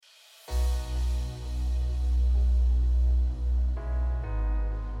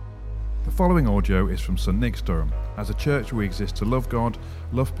following audio is from St Nick's, Durham. As a church, we exist to love God,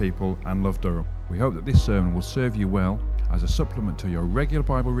 love people, and love Durham. We hope that this sermon will serve you well as a supplement to your regular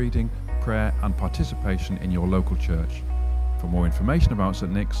Bible reading, prayer, and participation in your local church. For more information about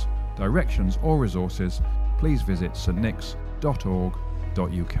St Nick's, directions or resources, please visit stnicks.org.uk.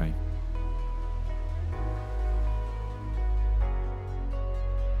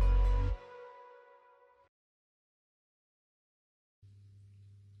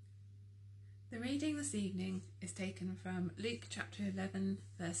 The reading this evening is taken from Luke chapter 11,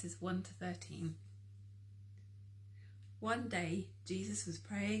 verses 1 to 13. One day, Jesus was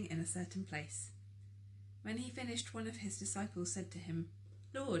praying in a certain place. When he finished, one of his disciples said to him,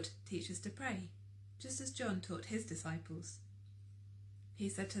 "Lord, teach us to pray, just as John taught his disciples." He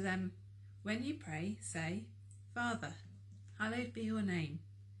said to them, "When you pray, say, 'Father, hallowed be your name.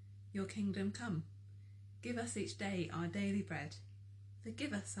 Your kingdom come. Give us each day our daily bread.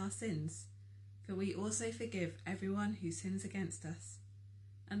 Forgive us our sins, for we also forgive everyone who sins against us.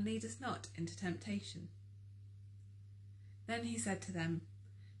 And lead us not into temptation.'" Then he said to them,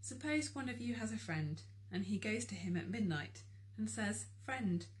 "Suppose one of you has a friend, and he goes to him at midnight and says,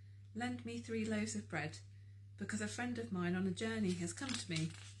 'Friend, lend me 3 loaves of bread, because a friend of mine on a journey has come to me,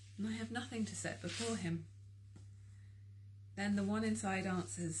 and I have nothing to set before him.' Then the one inside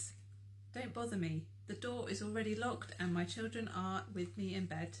answers, 'Don't bother me. The door is already locked and my children are with me in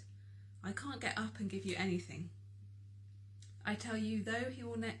bed. I can't get up and give you anything.' I tell you, though he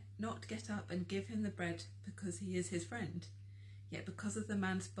will not get up and give him the bread because he is his friend, yet because of the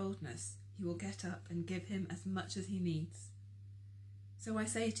man's boldness, he will get up and give him as much as he needs. So I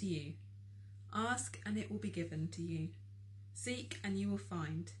say to you, ask and it will be given to you. Seek and you will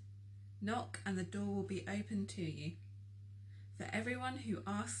find. Knock and the door will be opened to you. For everyone who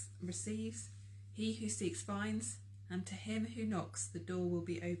asks receives, he who seeks finds, and to him who knocks the door will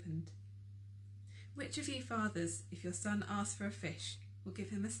be opened. Which of you fathers, if your son asks for a fish, will give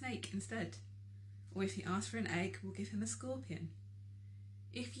him a snake instead? Or if he asks for an egg, will give him a scorpion?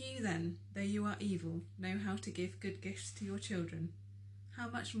 If you then, though you are evil, know how to give good gifts to your children, how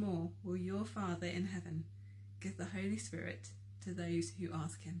much more will your Father in heaven give the Holy Spirit to those who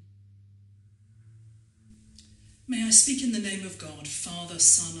ask him?" May I speak in the name of God, Father,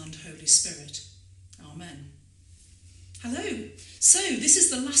 Son and Holy Spirit. Amen. Hello. So this is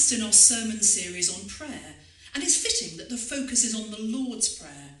the last in our sermon series on prayer, and it's fitting that the focus is on the Lord's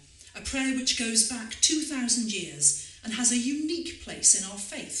Prayer, a prayer which goes back 2,000 years and has a unique place in our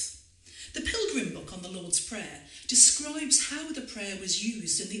faith. The Pilgrim Book on the Lord's Prayer describes how the prayer was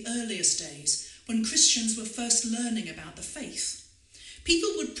used in the earliest days when Christians were first learning about the faith.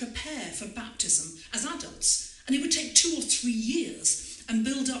 People would prepare for baptism as adults, and it would take 2 or 3 years and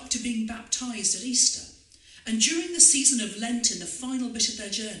build up to being baptised at Easter. And during the season of Lent, in the final bit of their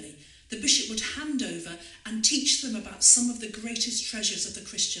journey, the bishop would hand over and teach them about some of the greatest treasures of the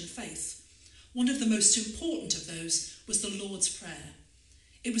Christian faith. One of the most important of those was the Lord's Prayer.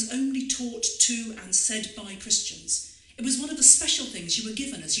 It was only taught to and said by Christians. It was one of the special things you were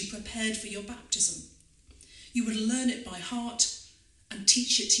given as you prepared for your baptism. You would learn it by heart and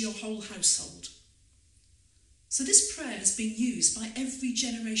teach it to your whole household. So this prayer has been used by every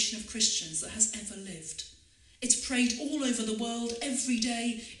generation of Christians that has ever lived. It's prayed all over the world every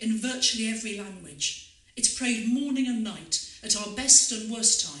day in virtually every language. It's prayed morning and night at our best and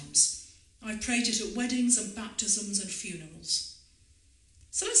worst times. I've prayed it at weddings and baptisms and funerals.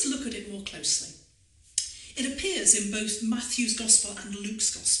 So let's look at it more closely. It appears in both Matthew's Gospel and Luke's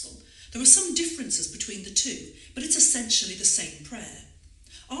Gospel. There are some differences between the two, but it's essentially the same prayer.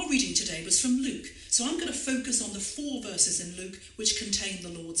 Our reading today was from Luke, so I'm going to focus on the 4 verses in Luke which contain the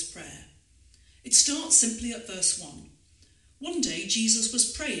Lord's Prayer. It starts simply at verse 1. One day Jesus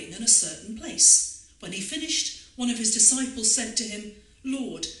was praying in a certain place. When he finished, one of his disciples said to him,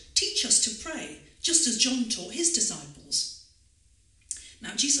 "Lord, teach us to pray, just as John taught his disciples."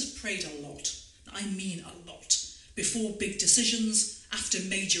 Now, Jesus prayed a lot. I mean a lot. Before big decisions, after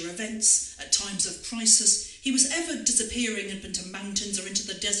major events, at times of crisis, he was ever disappearing up into mountains or into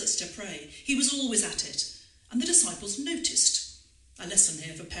the deserts to pray. He was always at it. And the disciples noticed. A lesson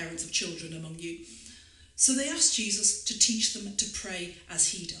here for parents of children among you. So they asked Jesus to teach them to pray as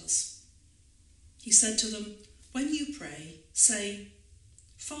he does. He said to them, "When you pray, say,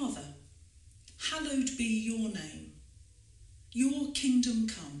 'Father, hallowed be your name. Your kingdom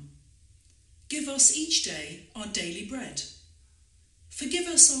come. Give us each day our daily bread. Forgive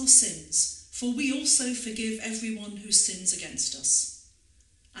us our sins, for we also forgive everyone who sins against us.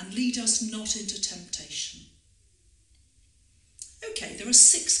 And lead us not into temptation.'" Okay, there are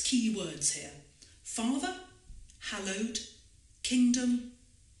 6 key words here. Father, hallowed, kingdom,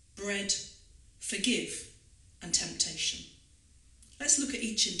 bread forgive, and temptation. Let's look at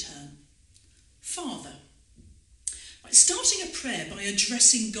each in turn. Father. Starting a prayer by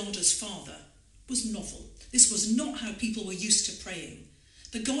addressing God as Father was novel. This was not how people were used to praying.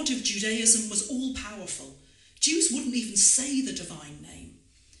 The God of Judaism was all-powerful. Jews wouldn't even say the divine name.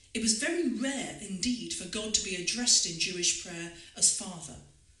 It was very rare indeed for God to be addressed in Jewish prayer as Father.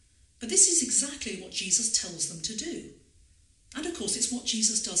 But this is exactly what Jesus tells them to do. And of course it's what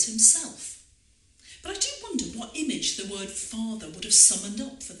Jesus does himself. But I do wonder what image the word Father would have summoned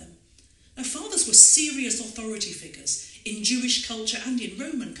up for them. Now, fathers were serious authority figures in Jewish culture and in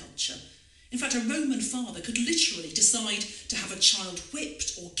Roman culture. In fact, a Roman father could literally decide to have a child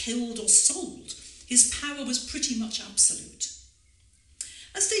whipped or killed or sold. His power was pretty much absolute.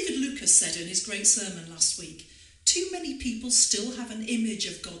 As David Lucas said in his great sermon last week, too many people still have an image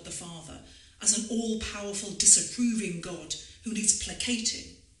of God the Father as an all-powerful, disapproving God who needs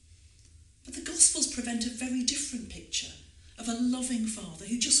placating. But the Gospels present a very different picture of a loving Father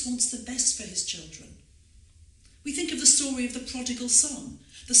who just wants the best for his children. We think of the story of the prodigal son,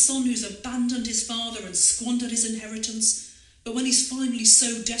 the son who's abandoned his father and squandered his inheritance, but when he's finally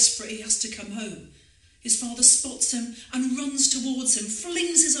so desperate he has to come home, his father spots him and runs towards him,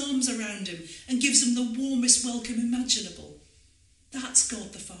 flings his arms around him and gives him the warmest welcome imaginable. That's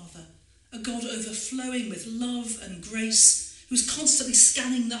God the Father, a God overflowing with love and grace, who's constantly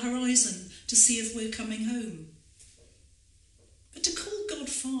scanning the horizon to see if we're coming home. But to call God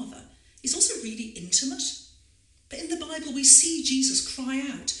Father is also really intimate. But in the Bible we see Jesus cry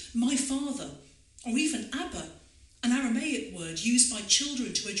out, "My Father," or even Abba, an Aramaic word used by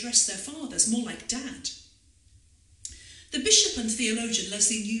children to address their fathers, more like dad. The bishop and theologian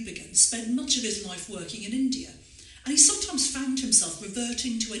Leslie Newbigin spent much of his life working in India, and he sometimes found himself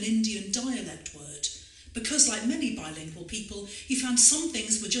reverting to an Indian dialect word, because like many bilingual people, he found some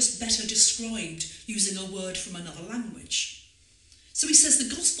things were just better described using a word from another language. So he says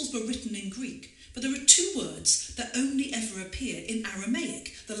the Gospels were written in Greek, but there are two words that only ever appear in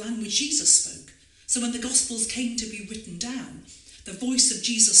Aramaic, the language Jesus spoke. So when the Gospels came to be written down, the voice of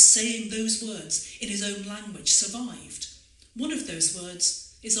Jesus saying those words in his own language survived. One of those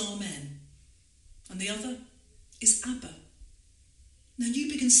words is Amen, and the other is Abba. Now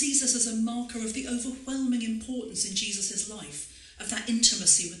Newbigin sees this as a marker of the overwhelming importance in Jesus' life of that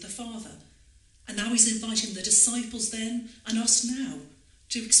intimacy with the Father. And now he's inviting the disciples then, and us now,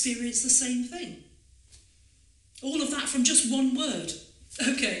 to experience the same thing. All of that from just one word.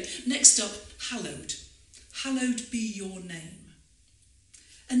 Okay, next up, hallowed. Hallowed be your name.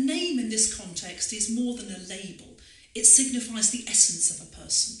 A name in this context is more than a label. It signifies the essence of a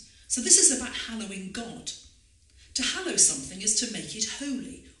person. So this is about hallowing God. To hallow something is to make it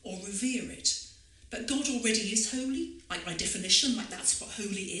holy or revere it. But God already is holy, like by definition, like that's what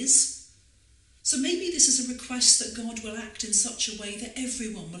holy is. So maybe this is a request that God will act in such a way that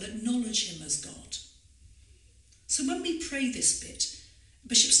everyone will acknowledge him as God. So when we pray this bit,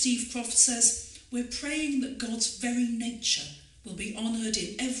 Bishop Steve Croft says, we're praying that God's very nature will be honoured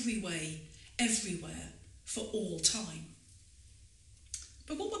in every way, everywhere, for all time.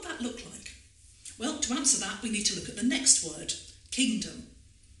 But what would that look like? Well, to answer that, we need to look at the next word, kingdom,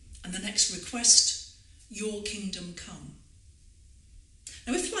 and the next request, your kingdom come.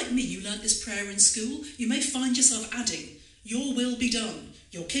 Now, if like me you learnt this prayer in school, you may find yourself adding, your will be done,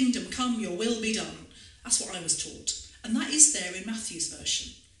 your kingdom come, your will be done. That's what I was taught. And that is there in Matthew's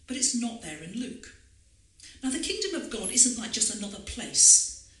version, but it's not there in Luke. Now, the kingdom of God isn't like just another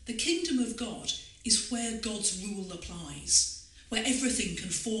place. The kingdom of God is where God's rule applies, where everything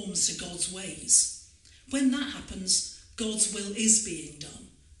conforms to God's ways. When that happens, God's will is being done.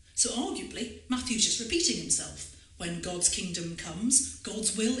 So arguably, Matthew's just repeating himself. When God's kingdom comes,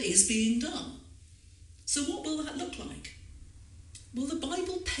 God's will is being done. So what will that look like? Well, the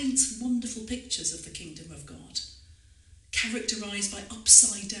Bible paints wonderful pictures of the kingdom of God, characterised by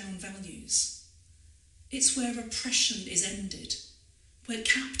upside-down values. It's where oppression is ended, where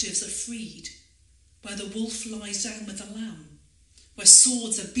captives are freed, where the wolf lies down with the lamb, where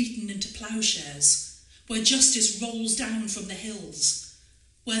swords are beaten into ploughshares, where justice rolls down from the hills,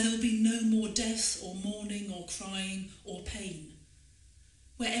 where there will be no more death or mourning or crying or pain,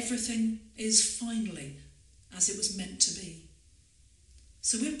 where everything is finally as it was meant to be.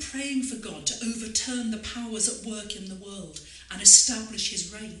 So we're praying for God to overturn the powers at work in the world and establish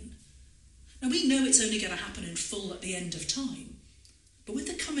his reign. Now we know it's only going to happen in full at the end of time, but with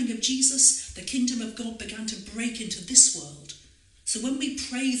the coming of Jesus, the kingdom of God began to break into this world. So when we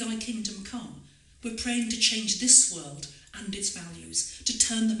pray thy kingdom come, we're praying to change this world and its values, to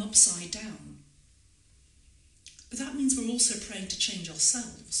turn them upside down. But that means we're also praying to change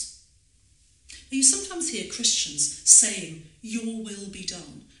ourselves. You sometimes hear Christians saying, "Your will be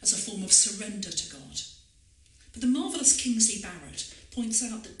done," as a form of surrender to God. But the marvellous Kingsley Barrett points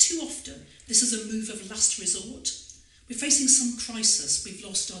out that too often this is a move of last resort. We're facing some crisis. We've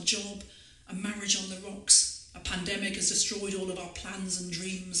lost our job, a marriage on the rocks, a pandemic has destroyed all of our plans and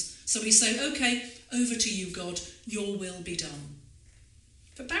dreams. So we say, "Okay, over to you, God, your will be done."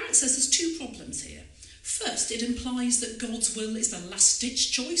 But Barrett says there's two problems here. First, it implies that God's will is the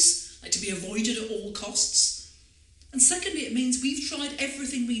last-ditch choice, like to be avoided at all costs. And secondly, it means we've tried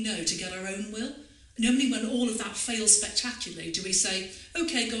everything we know to get our own will, and only when all of that fails spectacularly do we say,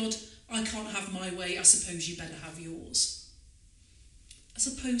 "Okay, God, I can't have my way, I suppose you better have yours." As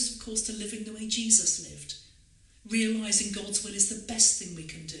opposed, of course, to living the way Jesus lived, realising God's will is the best thing we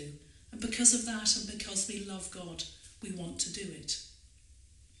can do, and because of that, and because we love God, we want to do it.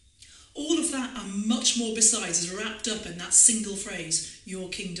 All of that and much more besides is wrapped up in that single phrase, "Your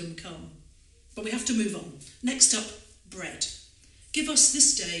kingdom come." But we have to move on. Next up, bread. Give us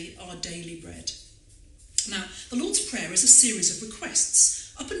this day our daily bread. Now, the Lord's Prayer is a series of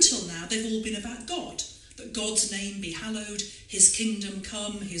requests. Up until now, they've all been about God, that God's name be hallowed, his kingdom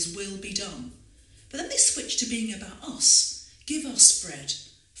come, his will be done. But then they switch to being about us. Give us bread,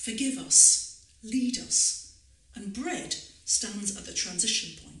 forgive us, lead us. And bread stands at the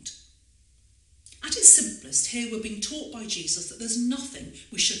transition point. At its simplest, here we're being taught by Jesus that there's nothing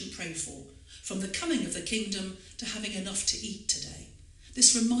we shouldn't pray for, from the coming of the kingdom to having enough to eat today.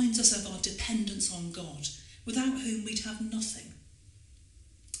 This reminds us of our dependence on God, without whom we'd have nothing.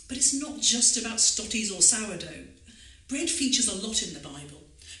 But it's not just about stotties or sourdough. Bread features a lot in the Bible.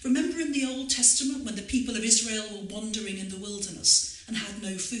 Remember in the Old Testament when the people of Israel were wandering in the wilderness and had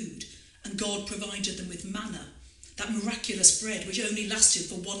no food, and God provided them with manna, that miraculous bread which only lasted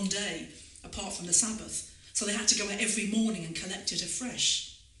for one day, apart from the Sabbath, so they had to go out every morning and collect it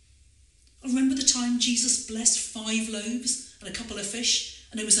afresh. Or remember the time Jesus blessed 5 loaves and a couple of fish,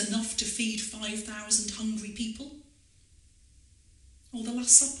 and it was enough to feed 5,000 hungry people? Or the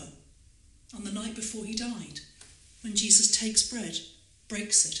Last Supper, on the night before he died, when Jesus takes bread,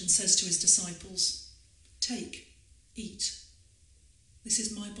 breaks it, and says to his disciples, "Take, eat. This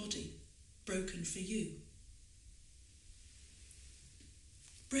is my body, broken for you."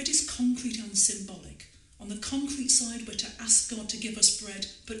 Bread is concrete and symbolic. On the concrete side, we're to ask God to give us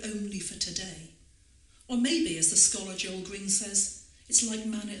bread, but only for today. Or maybe, as the scholar Joel Green says, it's like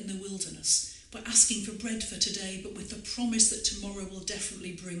manna in the wilderness. We're asking for bread for today, but with the promise that tomorrow will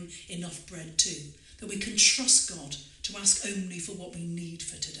definitely bring enough bread too, that we can trust God to ask only for what we need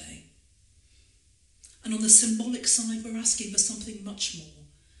for today. And on the symbolic side, we're asking for something much more,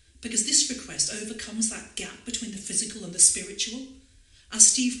 because this request overcomes that gap between the physical and the spiritual. As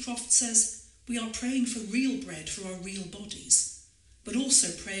Steve Croft says, we are praying for real bread for our real bodies, but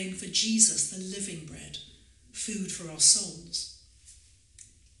also praying for Jesus, the living bread, food for our souls.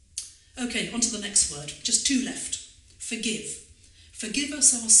 Okay, on to the next word. Just 2 left. Forgive. Forgive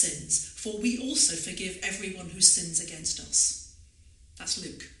us our sins, for we also forgive everyone who sins against us. That's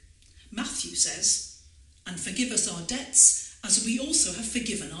Luke. Matthew says, "And forgive us our debts, as we also have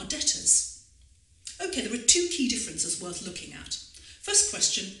forgiven our debtors." Okay, there are 2 key differences worth looking at. First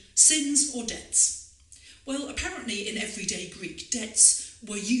question, sins or debts? Well, apparently in everyday Greek, debts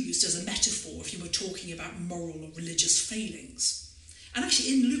were used as a metaphor if you were talking about moral or religious failings. And actually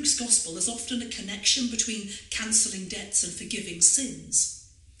in Luke's Gospel, there's often a connection between cancelling debts and forgiving sins.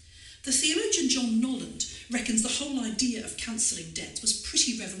 The theologian John Nolland reckons the whole idea of cancelling debts was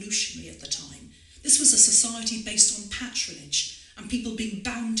pretty revolutionary at the time. This was a society based on patronage and people being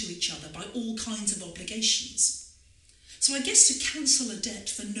bound to each other by all kinds of obligations. So I guess to cancel a debt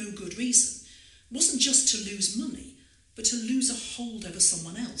for no good reason wasn't just to lose money, but to lose a hold over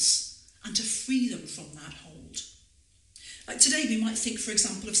someone else and to free them from that hold. Like today we might think, for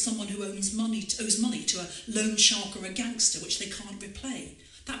example, of someone who owes money to a loan shark or a gangster which they can't repay.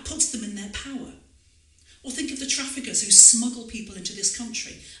 That puts them in their power. Or think of the traffickers who smuggle people into this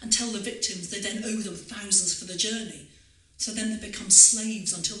country and tell the victims they then owe them thousands for the journey. So then they become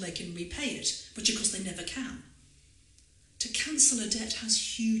slaves until they can repay it, but of course they never can. To cancel a debt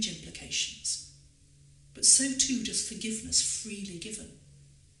has huge implications, but so too does forgiveness freely given.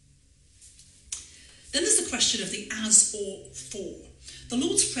 Then there's the question of the as or for. The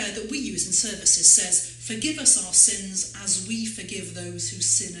Lord's Prayer that we use in services says, "Forgive us our sins as we forgive those who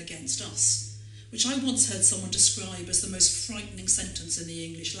sin against us," which I once heard someone describe as the most frightening sentence in the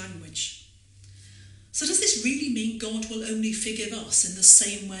English language. So does this really mean God will only forgive us in the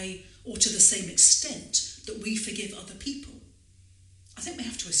same way or to the same extent that we forgive other people? I think we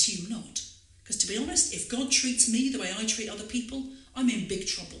have to assume not. Because to be honest, if God treats me the way I treat other people, I'm in big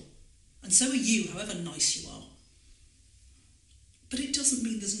trouble. And so are you, however nice you are. But it doesn't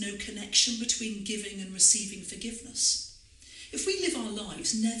mean there's no connection between giving and receiving forgiveness. If we live our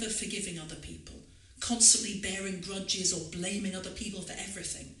lives never forgiving other people, constantly bearing grudges or blaming other people for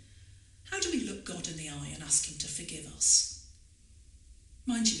everything, how do we look God in the eye and ask him to forgive us?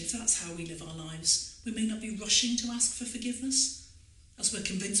 Mind you, if that's how we live our lives, we may not be rushing to ask for forgiveness, as we're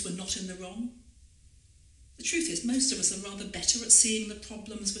convinced we're not in the wrong. The truth is, most of us are rather better at seeing the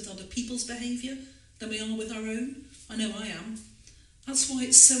problems with other people's behaviour than we are with our own. I know I am. That's why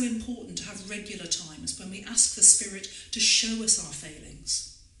it's so important to have regular times when we ask the Spirit to show us our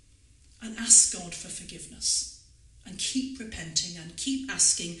failings and ask God for forgiveness and keep repenting and keep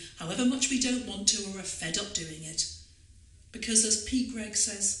asking however much we don't want to or are fed up doing it. Because as P. Gregg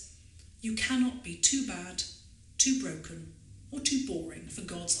says, you cannot be too bad, too broken or too boring for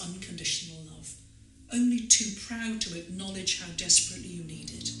God's unconditional love. Only too proud to acknowledge how desperately you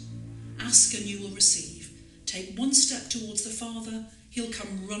need it. Ask and you will receive. Take one step towards the Father, he'll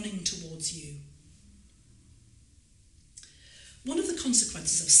come running towards you. One of the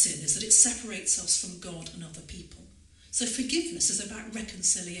consequences of sin is that it separates us from God and other people. So forgiveness is about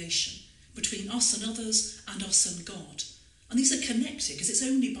reconciliation between us and others and us and God. And these are connected because it's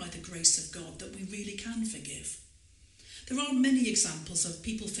only by the grace of God that we really can forgive. There are many examples of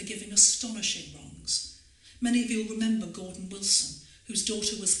people forgiving astonishing wrongs. Many of you will remember Gordon Wilson, whose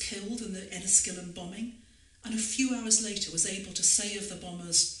daughter was killed in the Enniskillen bombing, and a few hours later was able to say of the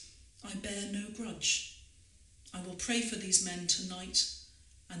bombers, "I bear no grudge. I will pray for these men tonight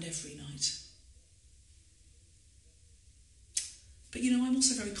and every night." But I'm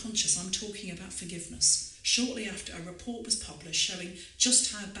also very conscious I'm talking about forgiveness shortly after a report was published showing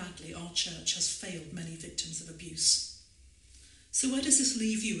just how badly our church has failed many victims of abuse. So where does this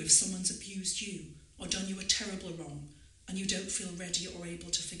leave you if someone's abused you or done you a terrible wrong and you don't feel ready or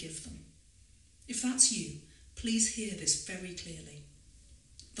able to forgive them? If that's you, please hear this very clearly.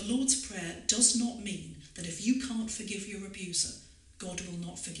 The Lord's Prayer does not mean that if you can't forgive your abuser, God will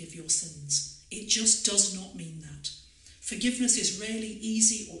not forgive your sins. It just does not mean that. Forgiveness is rarely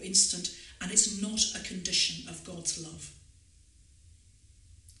easy or instant, and it's not a condition of God's love.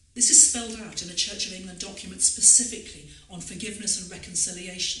 This is spelled out in a Church of England document specifically on forgiveness and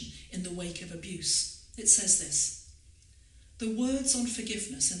reconciliation in the wake of abuse. It says this: the words on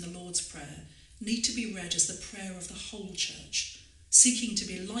forgiveness in the Lord's Prayer need to be read as the prayer of the whole church, seeking to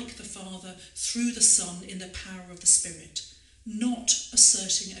be like the Father through the Son in the power of the Spirit, not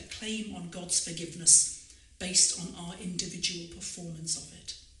asserting a claim on God's forgiveness based on our individual performance of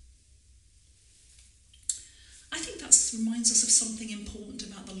it. I think that reminds us of something important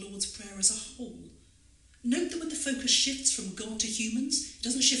about the Lord's Prayer as a whole. Note that when the focus shifts from God to humans, it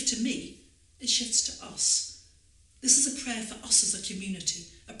doesn't shift to me, it shifts to us. This is a prayer for us as a community,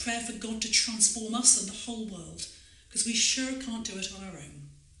 a prayer for God to transform us and the whole world, because we sure can't do it on our own.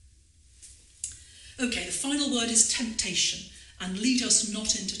 Okay, the final word is temptation, and lead us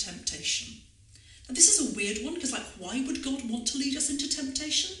not into temptation. And this is a weird one, because why would God want to lead us into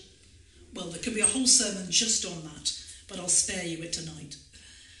temptation? Well, there could be a whole sermon just on that, but I'll spare you it tonight.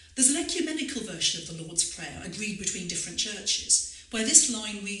 There's an ecumenical version of the Lord's Prayer, agreed between different churches, where this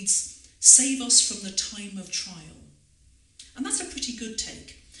line reads, "Save us from the time of trial." And that's a pretty good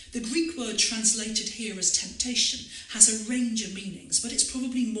take. The Greek word translated here as temptation has a range of meanings, but it's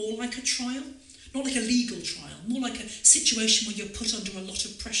probably more like a trial, not like a legal trial, more like a situation where you're put under a lot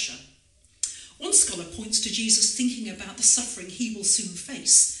of pressure. One scholar points to Jesus thinking about the suffering he will soon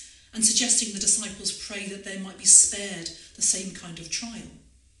face and suggesting the disciples pray that they might be spared the same kind of trial.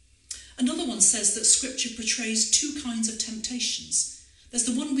 Another one says that Scripture portrays two kinds of temptations. There's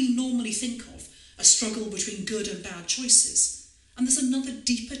the one we normally think of, a struggle between good and bad choices. And there's another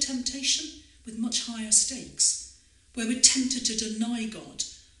deeper temptation with much higher stakes, where we're tempted to deny God,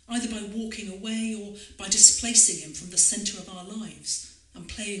 either by walking away or by displacing him from the centre of our lives and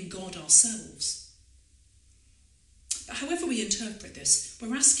playing God ourselves. But however we interpret this,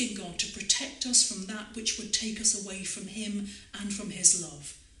 we're asking God to protect us from that which would take us away from him and from his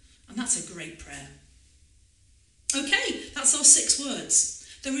love. And that's a great prayer. Okay, that's our 6 words.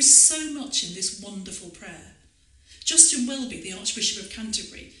 There is so much in this wonderful prayer. Justin Welby, the Archbishop of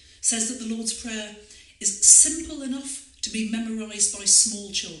Canterbury, says that the Lord's Prayer is simple enough to be memorised by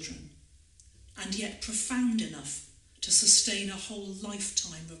small children, and yet profound enough to sustain a whole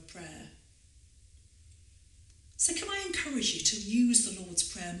lifetime of prayer. So can I encourage you to use the Lord's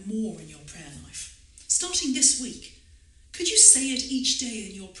Prayer more in your prayer life? Starting this week, could you say it each day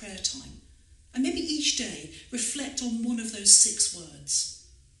in your prayer time? And maybe each day reflect on one of those 6 words.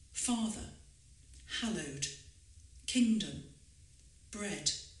 Father, hallowed, kingdom,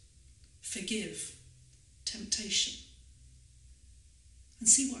 bread, forgive, temptation, and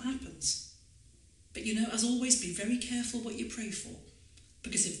see what happens. But as always, be very careful what you pray for,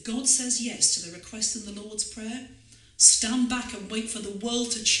 because if God says yes to the request in the Lord's Prayer, stand back and wait for the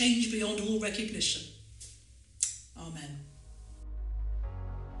world to change beyond all recognition. Amen.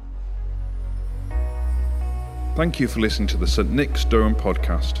 Thank you for listening to the St Nick's Durham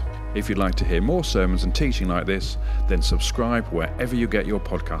podcast. If you'd like to hear more sermons and teaching like this, then subscribe wherever you get your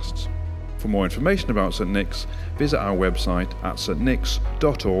podcasts. For more information about St Nick's, visit our website at stnicks.org.uk.